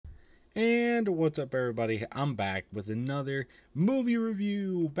And what's up, everybody? I'm back with another movie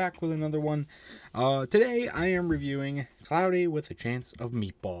review. Back with another one. Today I am reviewing Cloudy with a Chance of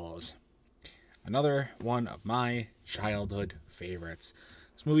Meatballs. Another one of my childhood favorites.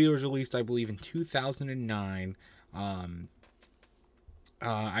 This movie was released, I believe, in 2009.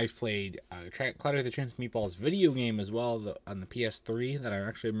 I've played Cloudy with a Chance of Meatballs video game as well on the PS3 that I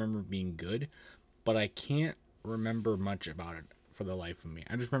actually remember being good, but I can't remember much about it for the life of me.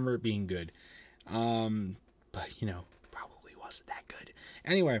 I just remember it being good. But probably wasn't that good.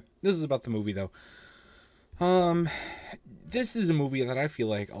 Anyway, this is about the movie though. Um, this is a movie that I feel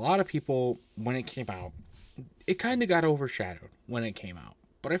like a lot of people, when it came out, it kind of got overshadowed when it came out.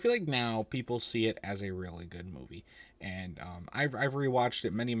 But I feel like now people see it as a really good movie, and I've rewatched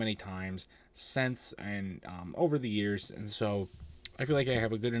it many times since and over the years, and so I feel like I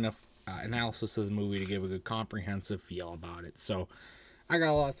have a good enough analysis of the movie to give a good comprehensive feel about it. So I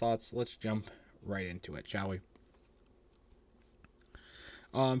got a lot of thoughts. Let's jump right into it, shall we?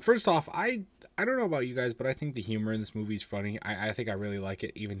 First off, I don't know about you guys, but I think the humor in this movie is funny. I think I really like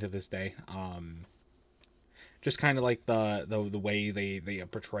it even to this day. Just kind of like the way they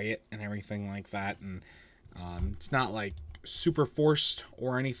portray it and everything like that, and it's not like super forced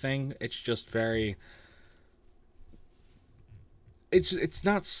or anything. It's just very. It's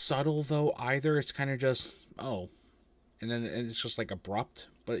not subtle though either. It's kind of just and then it's just like abrupt,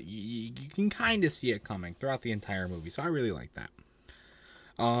 but you can kind of see it coming throughout the entire movie. So I really like that.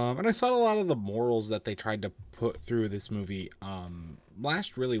 And I thought a lot of the morals that they tried to put through this movie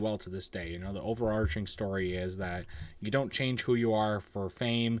last really well to this day. The overarching story is that you don't change who you are for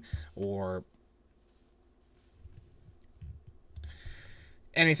fame or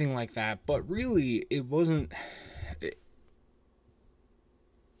anything like that. But really, it wasn't.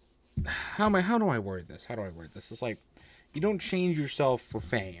 How do I word this? It's like you don't change yourself for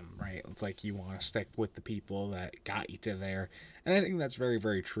fame, right? It's like you want to stick with the people that got you to there, and I think that's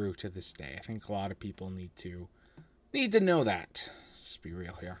very true to this day. I think a lot of people need to know that. Just be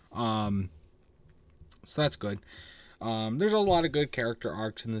real here. So that's good. There's a lot of good character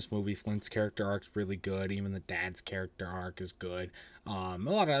arcs in this movie. Flint's character arc's really good. Even the dad's character arc is good. A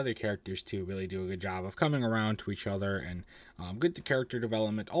lot of other characters too really do a good job of coming around to each other, and good character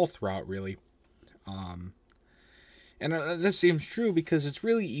development all throughout, really. And this seems true because it's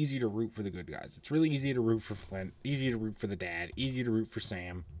really easy to root for the good guys. It's really easy to root for Flint, easy to root for the dad, easy to root for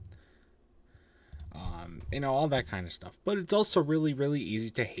Sam. All that kind of stuff. But it's also really easy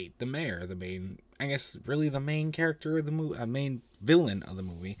to hate the mayor, the main character of the movie, main villain of the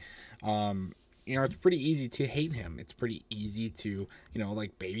movie. It's pretty easy to hate him. It's pretty easy to,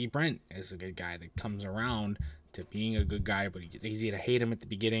 like Baby Brent is a good guy that comes around to being a good guy, but it's easy to hate him at the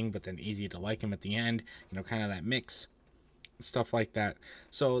beginning, but then easy to like him at the end. Kind of that mix. Stuff like that.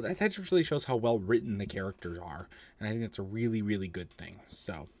 So that just really shows how well written the characters are. And I think that's a really good thing.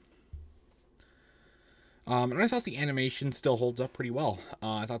 So. And I thought the animation still holds up pretty well.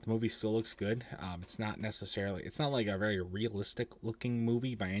 I thought the movie still looks good. It's not like a very realistic looking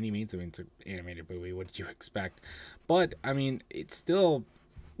movie by any means. I mean, it's an animated movie. What did you expect? But, I mean, it still,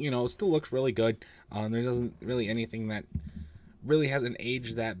 it still looks really good. There doesn't really anything that really hasn't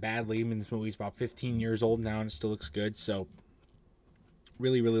aged that badly. I mean, this movie's about 15 years old now and it still looks good. So,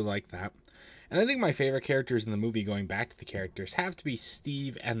 really like that. And I think my favorite characters in the movie, going back to the characters, have to be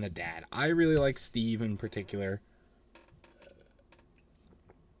Steve and the dad. I really like Steve in particular.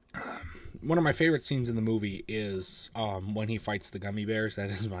 One of my favorite scenes in the movie is when he fights the gummy bears. That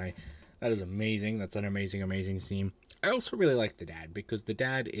is amazing. That's an amazing scene. I also really like the dad because the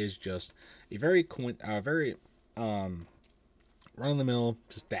dad is just a very run-of-the-mill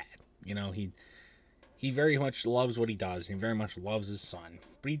just dad. He very much loves what he does. He very much loves his son.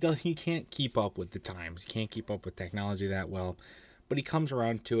 But he can't keep up with the times. He can't keep up with technology that well. But he comes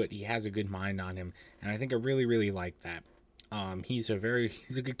around to it. He has a good mind on him. And I think I really like that. He's a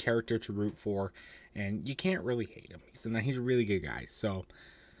good character to root for. And you can't really hate him. He's a really good guy. So,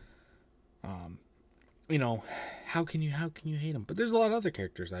 how can you hate him? But there's a lot of other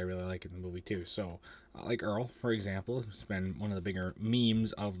characters I really like in the movie too. So, like Earl, for example, who's been one of the bigger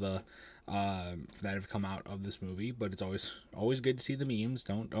memes of the that have come out of this movie. But it's always good to see the memes.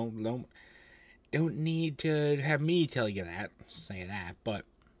 Don't need to have me tell you that, say that. But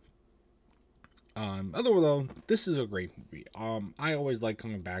although this is a great movie. I always like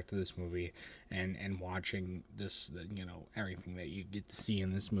coming back to this movie and watching this. Everything that you get to see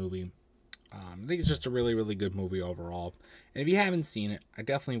in this movie. I think it's just a really good movie overall. And if you haven't seen it, I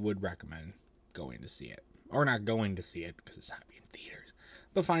definitely would recommend going to see it. Or not going to see it, because it's not in theaters.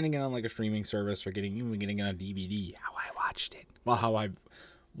 But finding it on like a streaming service or getting it on DVD, how I watched it. Well, how I've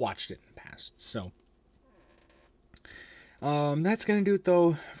watched it in the past. So that's gonna do it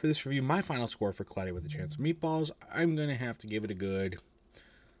though for this review. My final score for Colliding with a Chance of Meatballs, I'm gonna have to give it a good.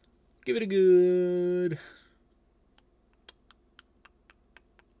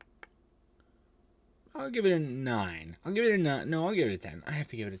 I'll give it a 9. I'll give it a 9. No, I'll give it a 10. I have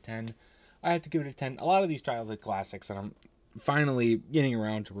to give it a 10. A lot of these childhood classics that I'm finally getting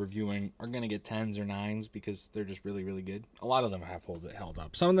around to reviewing are going to get 10s or 9s because they're just really, really good. A lot of them have held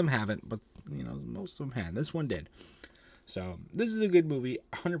up. Some of them haven't, but, you know, most of them had. This one did. So, this is a good movie.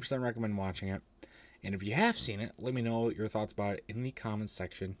 100% recommend watching it. And if you have seen it, let me know your thoughts about it in the comments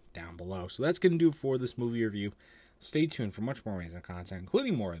section down below. So, that's going to do it for this movie review. Stay tuned for much more amazing content,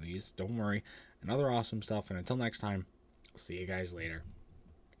 including more of these. Don't worry. And other awesome stuff. And until next time, I'll see you guys later.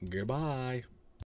 Goodbye.